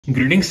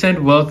Greetings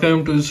and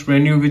welcome to this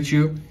brand new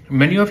video.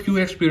 Many of you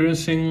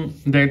experiencing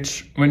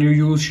that when you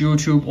use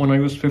YouTube on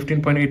iOS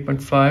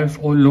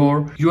 15.8.5 or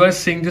lower, you are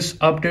seeing this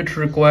update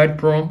required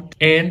prompt,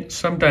 and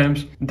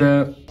sometimes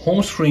the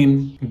home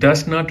screen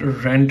does not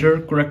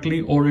render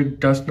correctly or it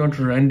does not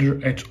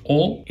render at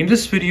all. In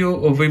this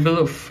video, we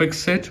will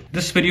fix it.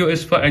 This video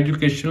is for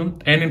educational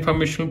and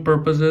informational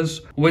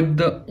purposes with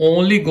the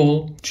only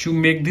goal to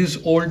make these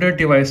older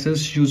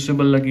devices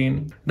usable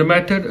again. The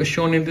method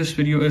shown in this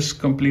video is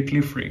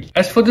completely free.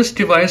 As for this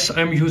device,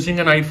 I'm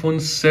using an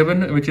iPhone 7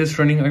 which is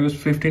running iOS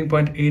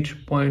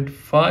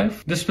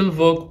 15.8.5. This will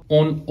work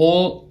on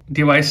all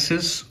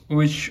devices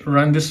which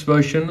run this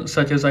version,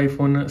 such as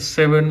iPhone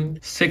 7,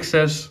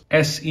 6s,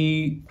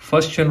 SE,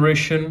 first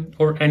generation,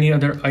 or any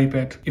other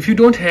iPad. If you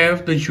don't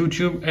have the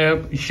YouTube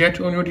app yet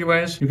on your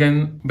device, you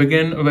can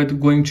begin with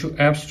going to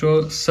App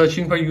Store,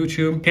 searching for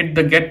YouTube, hit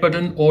the get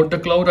button or the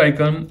cloud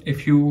icon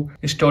if you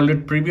installed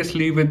it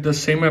previously with the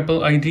same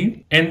Apple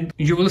ID, and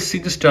you will see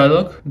this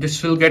dialog.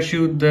 This will get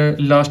you the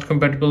last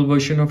compatible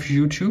version of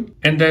YouTube,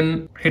 and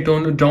then hit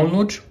on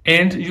download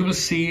and you will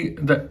see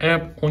the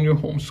app on your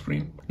home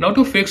screen. Now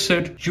to fix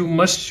it, you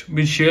must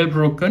be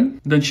jailbroken.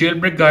 The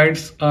jailbreak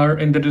guides are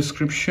in the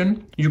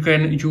description. You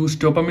can use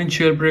dopamine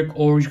jailbreak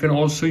or you can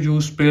also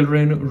use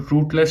Burhan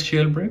rootless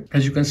jailbreak.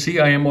 As you can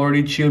see, I am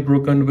already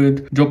jailbroken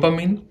with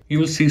dopamine. You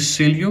will see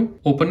Celio,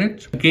 open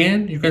it.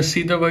 Again, you can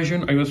see the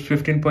version iOS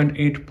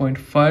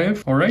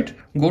 15.8.5. Alright,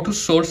 go to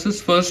sources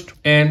first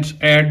and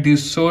add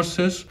these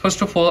sources.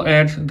 First of all,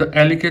 add the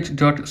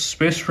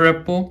allocate.space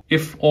repo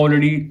if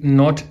already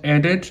not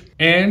added,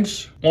 and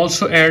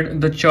also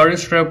add the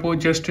charis repo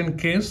just in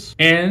case.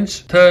 And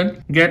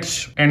third,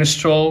 get and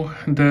install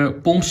the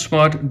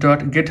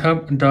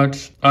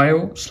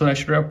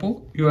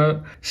boomsmart.github.io/repo. You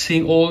are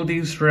seeing all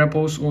these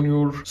repos on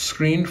your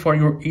screen for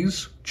your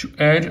ease. To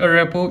add a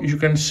repo, you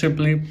can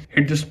simply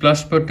hit this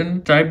plus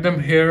button, type them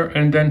here,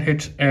 and then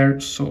hit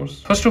add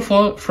source. First of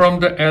all, from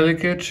the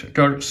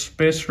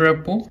allocate.space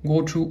repo,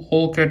 go to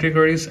all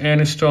categories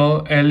and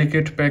install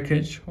allocate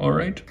package.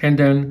 Alright, and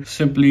then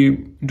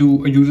simply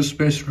do a user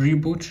space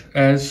reboot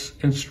as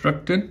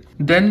instructed.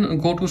 Then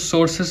go to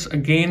sources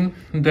again,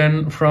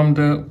 then from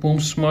the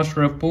boomsmart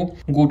repo,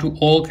 go to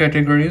all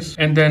categories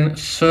and then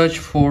search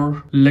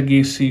for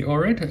legacy.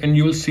 Alright, and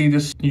you will see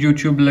this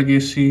YouTube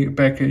legacy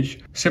package.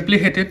 Simply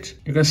hit it.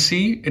 You can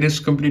see it is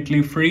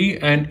completely free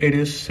and it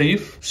is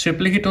safe.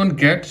 Simply hit on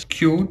get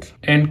queued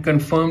and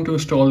confirm to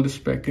install this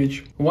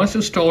package. Once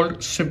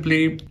installed,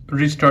 simply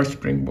restart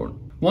Springboard.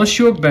 Once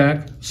you're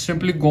back,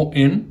 simply go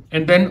in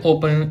and then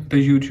open the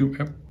YouTube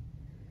app.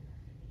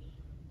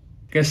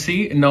 You can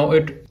see now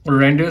it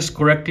renders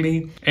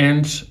correctly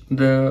and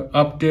the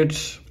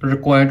update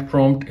required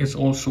prompt is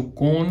also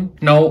gone.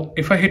 Now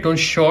if I hit on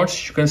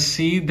shorts, you can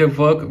see they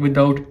work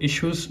without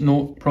issues,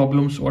 no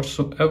problems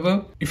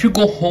whatsoever. If you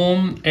go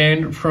home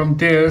and from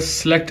there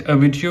select a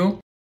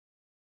video,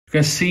 you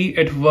can see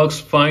it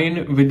works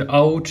fine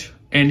without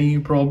any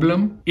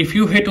problem. If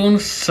you hit on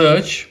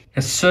search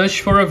and search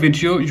for a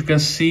video, you can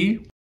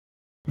see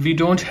we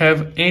don't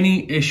have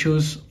any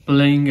issues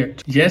playing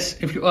it. Yes,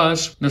 if you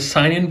ask, the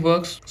sign in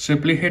works.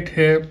 Simply hit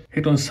here,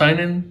 hit on sign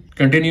in,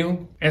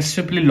 continue, and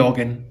simply log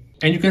in.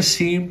 And you can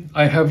see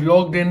I have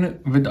logged in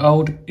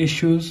without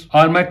issues.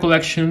 All my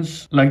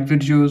collections like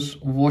videos,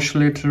 watch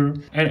later,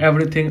 and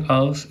everything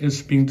else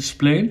is being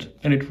displayed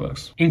and it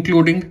works,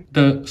 including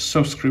the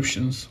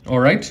subscriptions.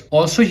 Alright.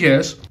 Also,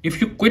 yes,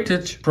 if you quit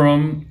it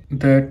from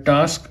the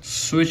task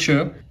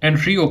switcher and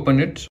reopen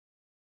it,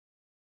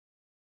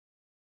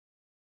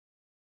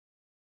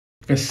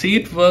 you can see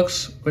it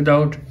works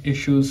without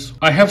issues.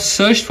 I have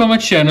searched for my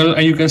channel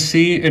and you can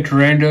see it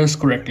renders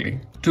correctly.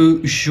 To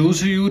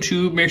use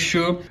YouTube, make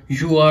sure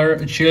you are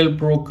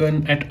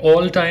jailbroken at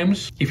all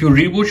times. If you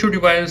reboot your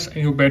device and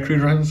your battery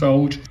runs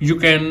out, you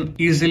can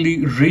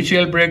easily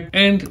re-jailbreak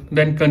and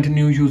then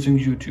continue using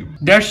YouTube.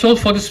 That's all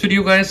for this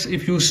video, guys.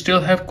 If you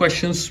still have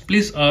questions,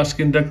 please ask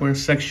in the comment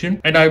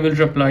section and I will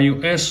reply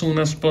you as soon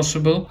as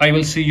possible. I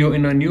will see you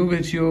in a new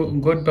video.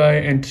 Goodbye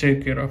and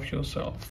take care of yourself.